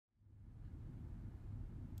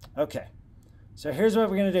Okay, so here's what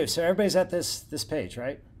we're going to do. So everybody's at this page,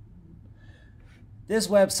 right? This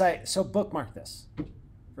website, so bookmark this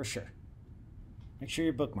for sure. Make sure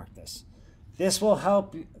you bookmark this. This will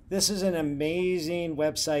help. This is an amazing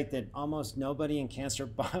website that almost nobody in cancer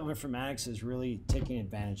bioinformatics is really taking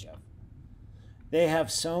advantage of. They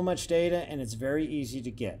have so much data and it's very easy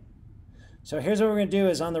to get. So here's what we're going to do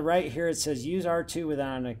is on the right here it says use R2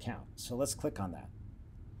 without an account. So let's click on that.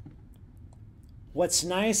 What's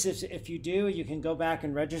nice is if you do, you can go back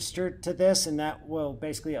and register to this, and that will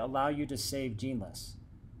basically allow you to save gene lists.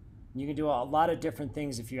 You can do a lot of different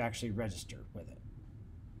things if you actually register with it.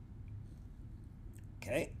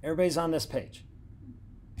 Okay, everybody's on this page.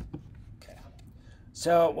 Okay,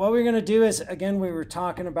 so what we're going to do is, again, we were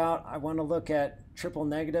talking about, I want to look at triple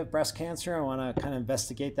negative breast cancer. I want to kind of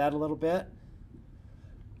investigate that a little bit.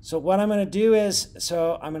 So what I'm going to do is,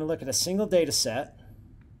 so I'm going to look at a single data set.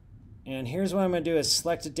 And here's what I'm going to do is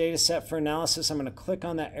select a data set for analysis. I'm going to click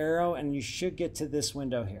on that arrow and you should get to this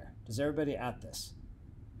window here. Is everybody at this?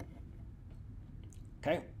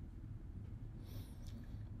 Okay.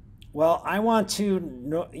 Well, I want to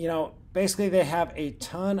know, basically they have a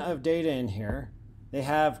ton of data in here. They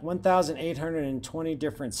have 1,820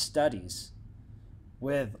 different studies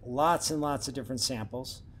with lots and lots of different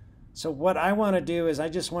samples. So what I want to do is I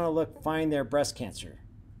just want to find their breast cancer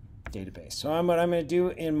database. So what I'm going to do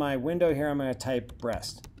in my window here, I'm going to type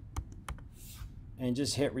breast and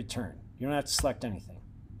just hit return. You don't have to select anything.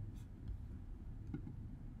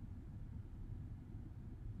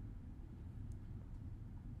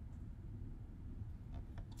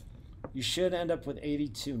 You should end up with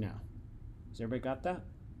 82 now. Has everybody got that?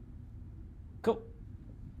 Cool.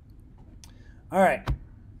 All right.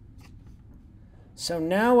 So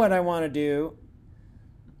now what I want to do,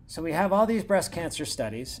 so we have all these breast cancer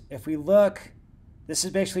studies. If we look, this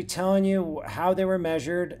is basically telling you how they were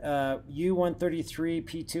measured. U133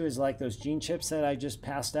 P2 is like those gene chips that I just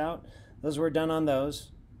passed out. Those were done on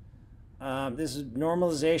those. This is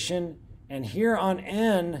normalization. And here on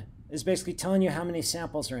N is basically telling you how many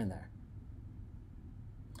samples are in there.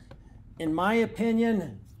 In my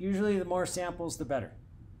opinion, usually the more samples, the better.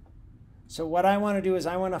 So what I want to do is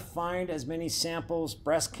I want to find as many samples,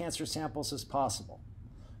 breast cancer samples, as possible.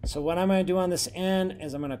 So what I'm going to do on this N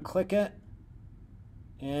is I'm going to click it,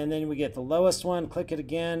 and then we get the lowest one, click it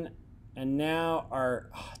again, and now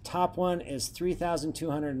our top one is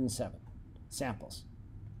 3,207 samples.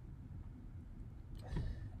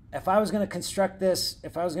 If I was going to construct this,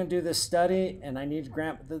 if I was going to do this study and I need to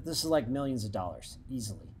grant, this is like millions of dollars,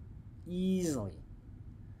 easily.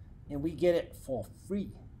 And we get it for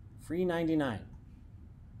free, free 99.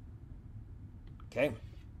 Okay.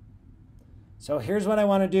 So here's what I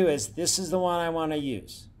want to do is, this is the one I want to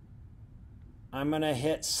use. I'm going to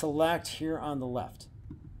hit select here on the left.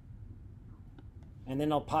 And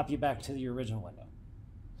then I'll pop you back to the original window.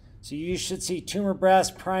 So you should see tumor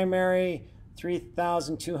breast, primary,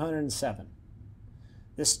 3,207.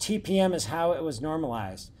 This TPM is how it was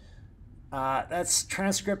normalized. That's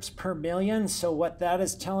transcripts per million. So what that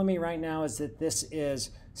is telling me right now is that this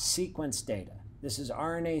is sequence data. This is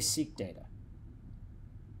RNA-seq data.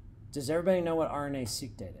 Does everybody know what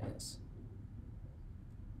RNA-seq data is?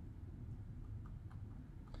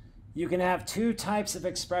 You can have two types of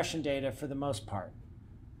expression data for the most part,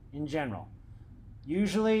 in general.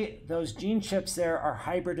 Usually those gene chips there are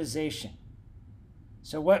hybridization.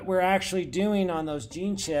 So what we're actually doing on those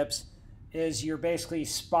gene chips is you're basically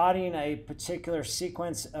spotting a particular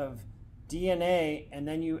sequence of DNA, and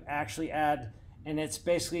then you actually add, and it's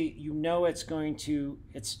basically,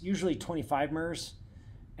 it's usually 25 mers,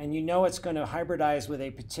 and you know it's going to hybridize with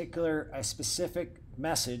a specific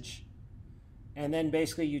message, and then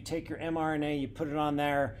basically you take your mRNA, you put it on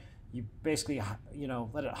there, you basically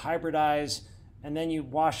let it hybridize, and then you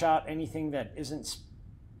wash out anything that isn't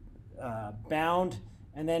bound,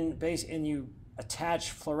 and then you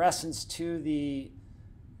attach fluorescence to the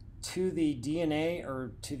DNA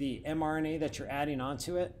or to the mRNA that you're adding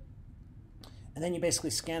onto it, and then you basically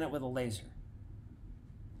scan it with a laser.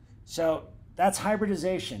 So that's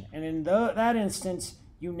hybridization, and in that instance,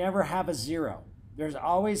 you never have a zero. There's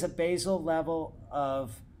always a basal level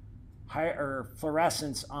of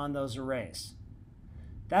fluorescence on those arrays.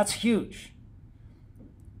 That's huge.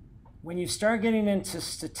 When you start getting into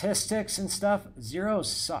statistics and stuff,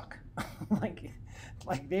 zeros suck.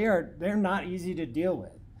 they're not easy to deal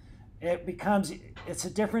with. It's a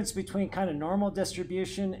difference between kind of normal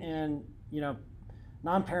distribution and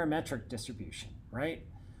non-parametric distribution, right?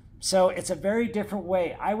 So it's a very different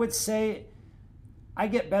way. I would say I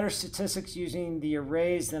get better statistics using the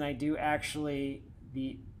arrays than I do actually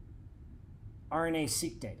the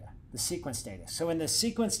RNA-seq data, the sequence data. So in the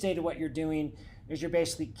sequence data, what you're doing is you're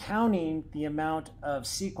basically counting the amount of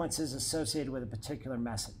sequences associated with a particular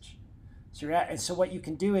message. So and so what you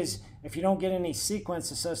can do is, if you don't get any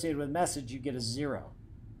sequence associated with a message, you get a 0.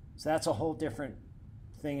 So that's a whole different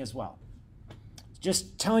thing as well.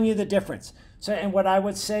 Just telling you the difference. So, and what I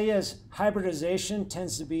would say is hybridization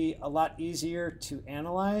tends to be a lot easier to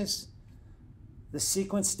analyze. The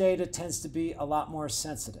sequence data tends to be a lot more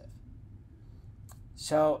sensitive.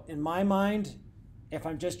 So in my mind, if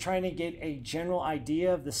I'm just trying to get a general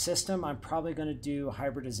idea of the system, I'm probably going to do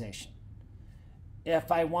hybridization.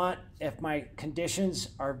 If my conditions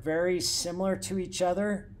are very similar to each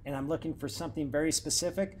other and I'm looking for something very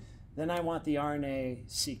specific, then I want the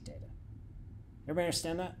RNA-seq data. Everybody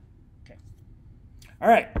understand that? Okay. All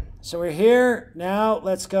right, so we're here. Now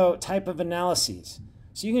let's go type of analyses.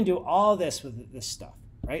 So you can do all this with this stuff,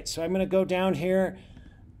 right? So I'm going to go down here.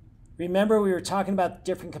 Remember, we were talking about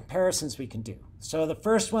different comparisons we can do. So the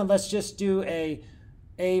first one, let's just do a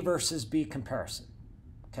versus B comparison.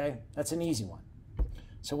 Okay, that's an easy one.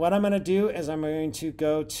 So what I'm going to do is I'm going to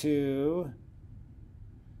go to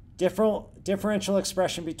differential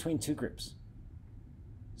expression between two groups.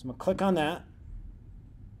 So I'm going to click on that.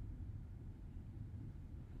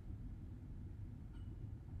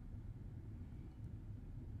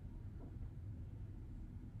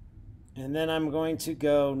 And then I'm going to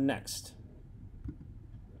go next.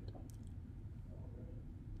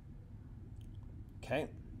 Okay.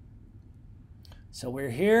 So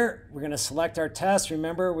we're here. We're going to select our test.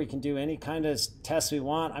 Remember, we can do any kind of test we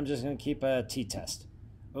want. I'm just going to keep a t-test.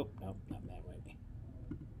 Oh, no, not that way.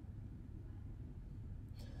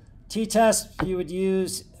 T-test, you would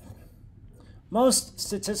use, most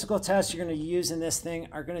statistical tests you're going to use in this thing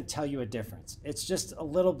are going to tell you a difference. It's just a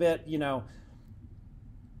little bit, you know,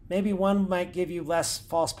 maybe one might give you less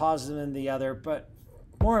false positive than the other, but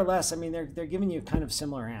more or less, I mean, they're giving you kind of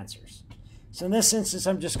similar answers. So in this instance,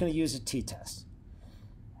 I'm just going to use a t-test.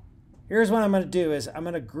 Here's what I'm going to do is I'm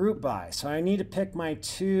going to group by. So I need to pick my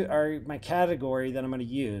category that I'm going to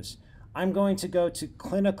use. I'm going to go to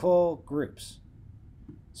clinical groups.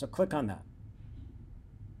 So click on that.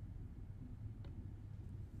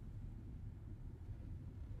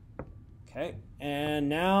 Okay, and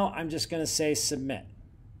now I'm just going to say submit.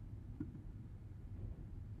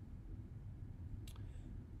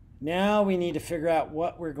 Now we need to figure out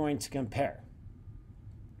what we're going to compare.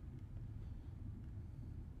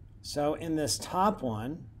 So in this top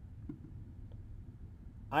one,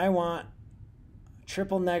 I want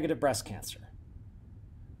triple negative breast cancer,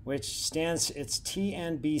 which stands, it's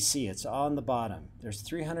TNBC, it's on the bottom. There's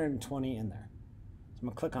 320 in there. So I'm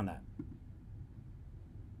gonna click on that.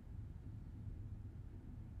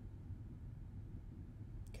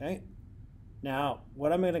 Okay, now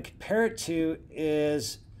what I'm gonna compare it to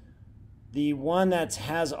is the one that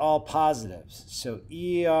has all positives. So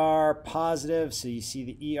ER positive, so you see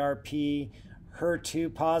the ERP,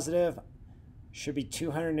 HER2 positive, should be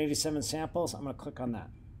 287 samples. I'm going to click on that.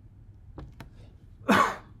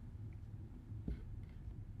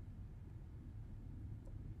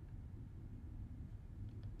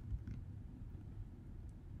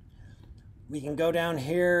 We can go down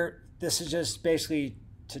here. This is just basically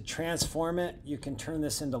to transform it. You can turn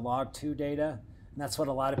this into log2 data. And that's what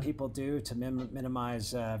a lot of people do to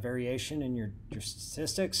minimize variation in your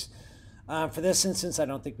statistics. For this instance, I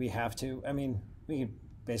don't think we have to. I mean, we can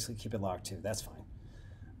basically keep it log2. That's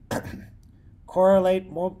fine.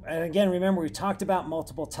 Correlate more. And again, remember, we talked about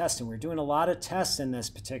multiple testing. We're doing a lot of tests in this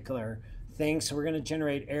particular thing, so we're going to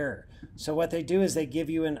generate error. So what they do is they give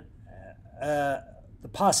you the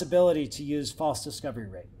possibility to use false discovery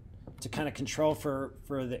rate to kind of control for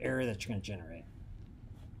the error that you're going to generate.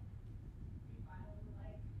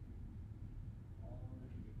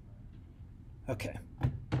 Okay,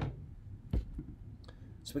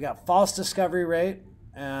 so we got false discovery rate.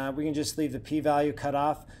 We can just leave the p-value cut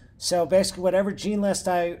off. So basically, whatever gene list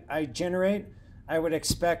I generate, I would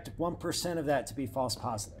expect 1% of that to be false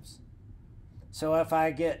positives. So if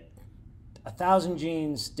I get 1,000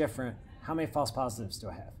 genes different, how many false positives do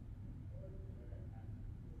I have?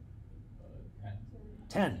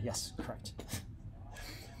 10, yes, correct.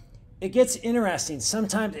 It gets interesting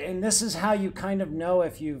sometimes, and this is how you kind of know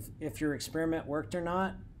if your experiment worked or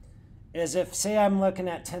not, is if, say I'm looking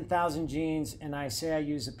at 10,000 genes and I say I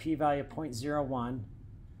use a p-value of 0.01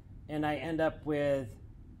 and I end up with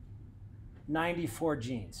 94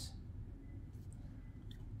 genes.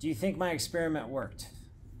 Do you think my experiment worked?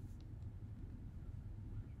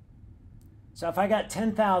 So if I got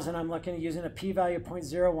 10,000, I'm looking at using a p-value of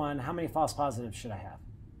 0.01, how many false positives should I have?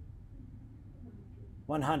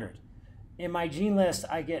 100. in my gene list,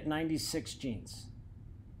 I get 96 genes.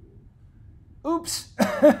 Oops.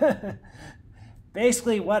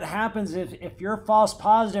 Basically, what happens if your false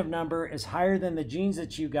positive number is higher than the genes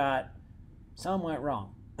that you got, something went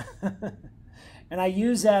wrong. And I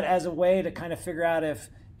use that as a way to kind of figure out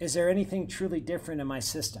is there anything truly different in my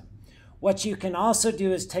system. What you can also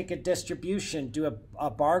do is take a distribution, do a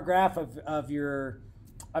bar graph of your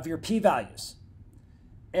p-values.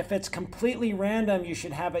 If it's completely random, you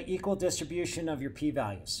should have an equal distribution of your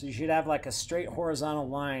p-values. So you should have like a straight horizontal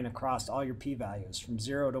line across all your p-values from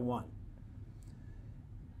 0 to 1.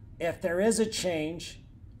 If there is a change,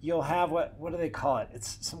 you'll have what do they call it?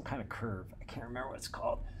 It's some kind of curve. I can't remember what it's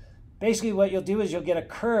called. Basically, what you'll do is you'll get a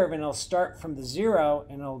curve, and it'll start from the 0,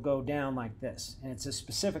 and it'll go down like this. And it's a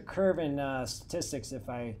specific curve in statistics. If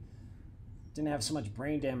I didn't have so much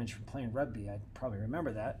brain damage from playing rugby, I'd probably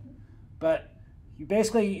remember that. But you're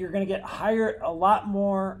going to get a lot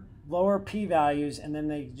more lower p-values, and then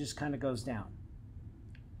they just kind of goes down.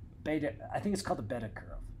 Beta, I think it's called the beta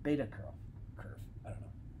curve. Beta curve. I don't know.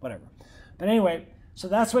 Whatever. But anyway, so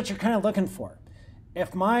that's what you're kind of looking for.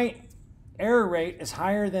 If my error rate is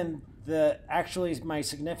higher than actually my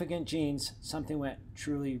significant genes, something went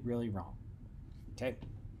truly, really wrong. Okay.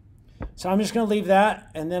 So I'm just going to leave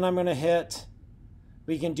that, and then I'm going to hit.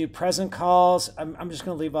 We can do present calls. I'm just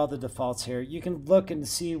going to leave all the defaults here. You can look and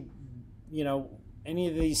see, any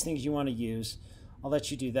of these things you want to use. I'll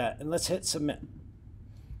let you do that. And let's hit submit.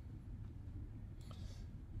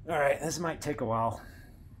 All right, this might take a while.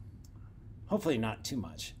 Hopefully not too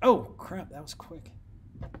much. Oh, crap, that was quick.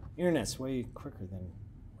 Internet's way quicker than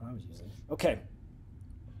what I was using. Okay.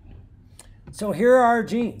 So here are our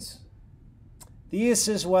genes. This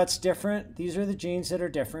is what's different. These are the genes that are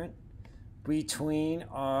different between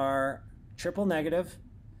our triple negative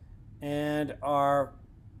and our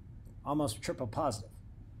almost triple positive.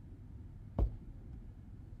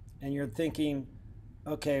 And you're thinking,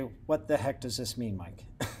 okay, what the heck does this mean, Mike?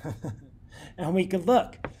 And we could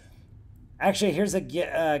look. Actually, here's a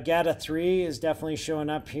GATA3 is definitely showing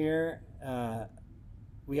up here.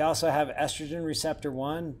 We also have estrogen receptor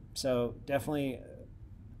 1, so definitely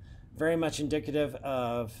very much indicative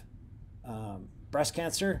of breast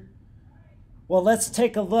cancer. Well, let's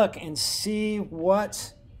take a look and see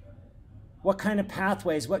what kind of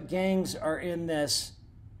pathways, what gangs are in this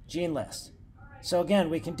gene list. So again,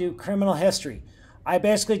 we can do criminal history. I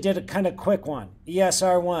basically did a kind of quick one.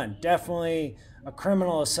 ESR1, definitely a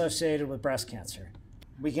criminal associated with breast cancer.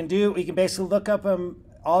 We can basically look up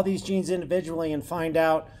all these genes individually and find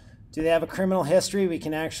out, do they have a criminal history? We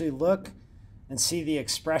can actually look and see the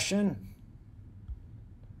expression.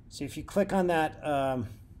 So if you click on that,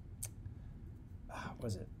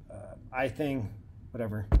 I thing,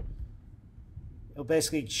 whatever, it'll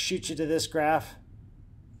basically shoot you to this graph.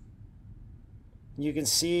 You can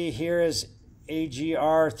see here is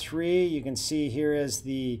AGR3. You can see here is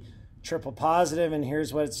the triple positive, and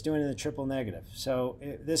here's what it's doing in the triple negative. So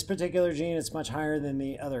this particular gene is much higher than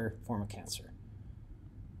the other form of cancer.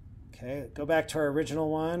 Okay, go back to our original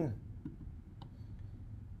one.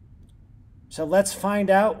 So let's find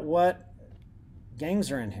out what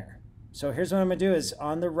gangs are in here. So here's what I'm going to do is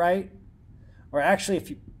on the right, or actually if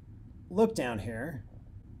you look down here,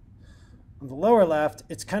 on the lower left,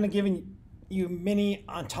 it's kind of giving you mini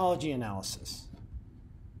ontology analysis.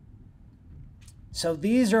 So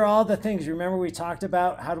these are all the things. Remember we talked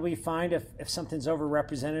about how do we find if something's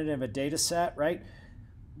overrepresented in a data set, right?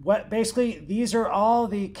 Basically, these are all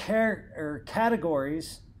the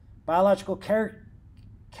categories, biological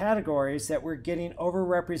categories that we're getting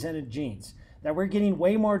overrepresented genes, that we're getting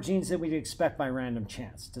way more genes than we'd expect by random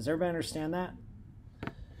chance. Does everybody understand that?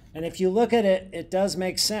 And if you look at it, it does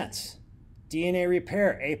make sense. DNA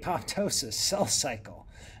repair, apoptosis, cell cycle,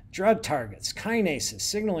 drug targets, kinases,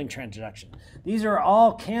 signaling transduction. These are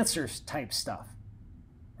all cancer type stuff,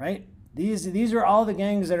 right? These are all the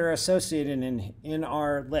gangs that are associated in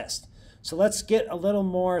our list. So let's get a little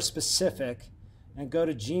more specific and go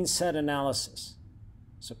to gene set analysis.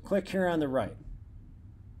 So click here on the right.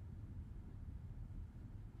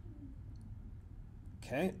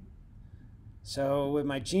 Okay. So with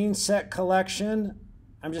my gene set collection,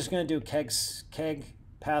 I'm just going to do KEGG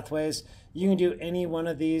pathways. You can do any one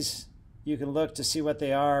of these. You can look to see what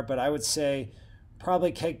they are, but I would say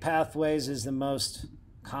probably KEGG pathways is the most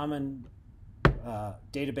common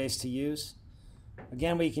database to use.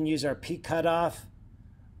 Again, we can use our P cutoff.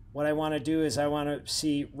 What I want to do is I want to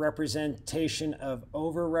see representation of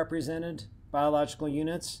overrepresented biological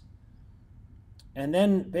units. And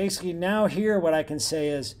then basically now here what I can say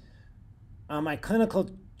is on my clinical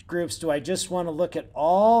groups, do I just want to look at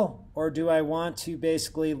all, or do I want to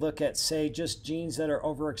basically look at, say, just genes that are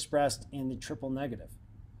overexpressed in the triple negative?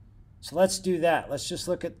 So let's do that. Let's just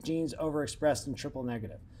look at genes overexpressed in triple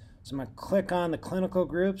negative. So I'm going to click on the clinical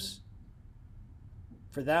groups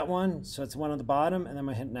for that one. So it's one on the bottom, and then I'm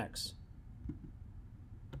going to hit next.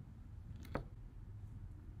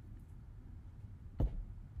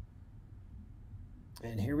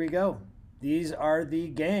 And here we go. These are the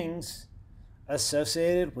gangs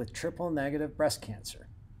associated with triple negative breast cancer.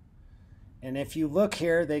 And if you look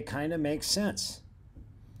here, they kind of make sense.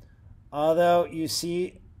 Although you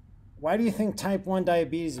see, why do you think type 1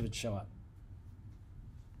 diabetes would show up?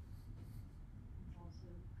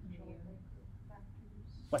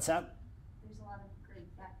 What's that? There's a lot of great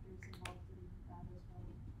factors involved in that as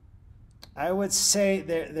well. I would say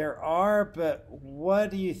there are, but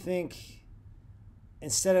what do you think,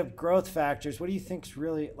 instead of growth factors, what do you think is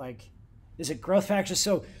really like, is it growth factors?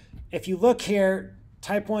 So if you look here,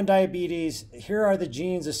 type 1 diabetes, here are the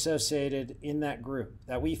genes associated in that group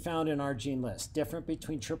that we found in our gene list, different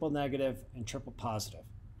between triple negative and triple positive.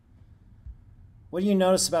 What do you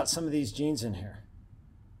notice about some of these genes in here?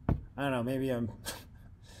 I don't know, maybe I'm... There's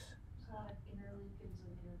a lot of interleukins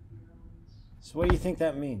and interferons. So what do you think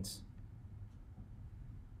that means?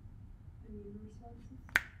 Immune responses?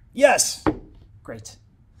 Yes! Great.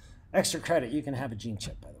 Extra credit, you can have a gene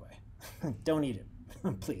chip, by the way. Don't eat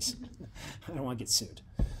it, please. I don't want to get sued.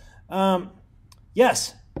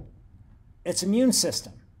 Yes, it's immune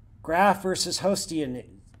system, graft versus host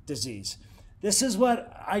disease. This is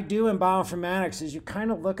what I do in bioinformatics, is you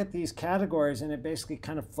kind of look at these categories and it basically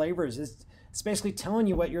kind of flavors. It's basically telling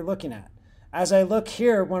you what you're looking at. As I look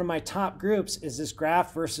here, one of my top groups is this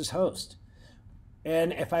graft versus host.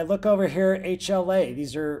 And if I look over here, HLA,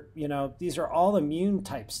 these are all immune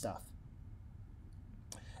type stuff.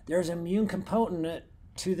 There's an immune component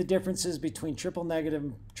to the differences between triple negative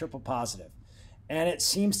and triple positive. And it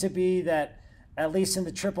seems to be that, at least in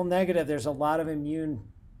the triple negative, there's a lot of immune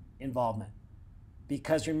involvement.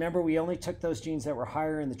 Because remember, we only took those genes that were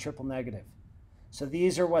higher in the triple negative. So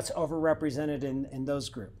these are what's overrepresented in those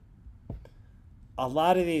groups. A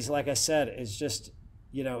lot of these, like I said, is just,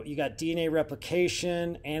 you got DNA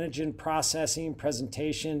replication, antigen processing,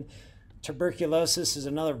 presentation. Tuberculosis is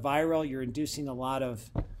another viral. You're inducing a lot of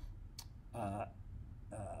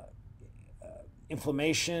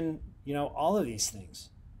inflammation, all of these things.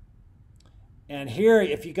 And here,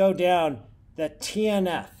 if you go down, that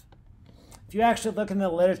TNF, if you actually look in the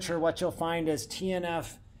literature, what you'll find is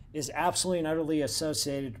TNF is absolutely and utterly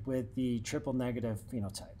associated with the triple negative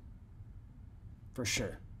phenotype, for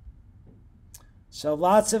sure. So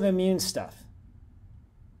lots of immune stuff.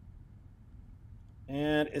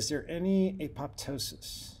 And is there any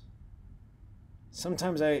apoptosis?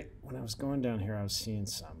 Sometimes when I was going down here, I was seeing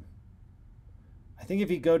some. I think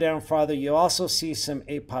if you go down farther, you'll also see some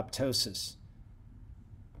apoptosis.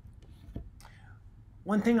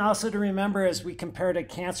 One thing also to remember is we compared a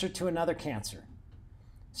cancer to another cancer.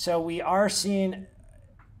 So we are seeing,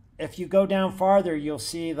 if you go down farther, you'll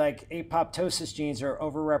see like apoptosis genes are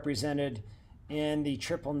overrepresented in the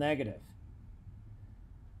triple negative.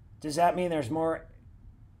 Does that mean there's more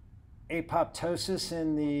apoptosis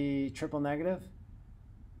in the triple negative?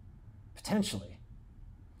 Potentially.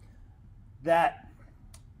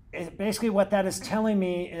 Basically what that is telling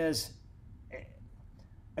me is,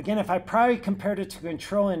 again, if I probably compared it to a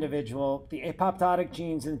control individual, the apoptotic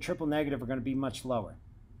genes in the triple negative are going to be much lower.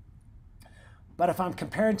 But if I'm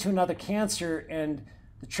comparing to another cancer and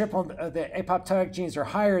the apoptotic genes are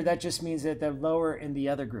higher, that just means that they're lower in the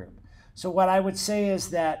other group. So what I would say is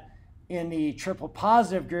that in the triple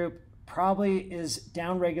positive group, probably is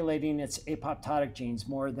downregulating its apoptotic genes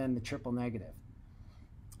more than the triple negative.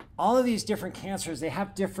 All of these different cancers, they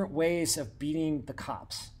have different ways of beating the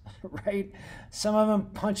cops, right? Some of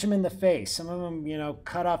them punch them in the face. Some of them,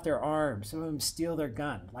 cut off their arms. Some of them steal their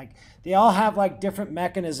gun. Like, they all have like different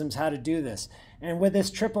mechanisms how to do this. And with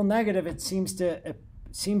this triple negative, it seems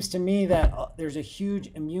to me that there's a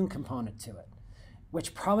huge immune component to it,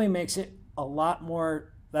 which probably makes it a lot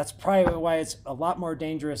more, that's probably why it's a lot more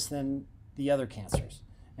dangerous than the other cancers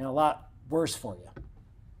and a lot worse for you.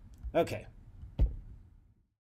 Okay.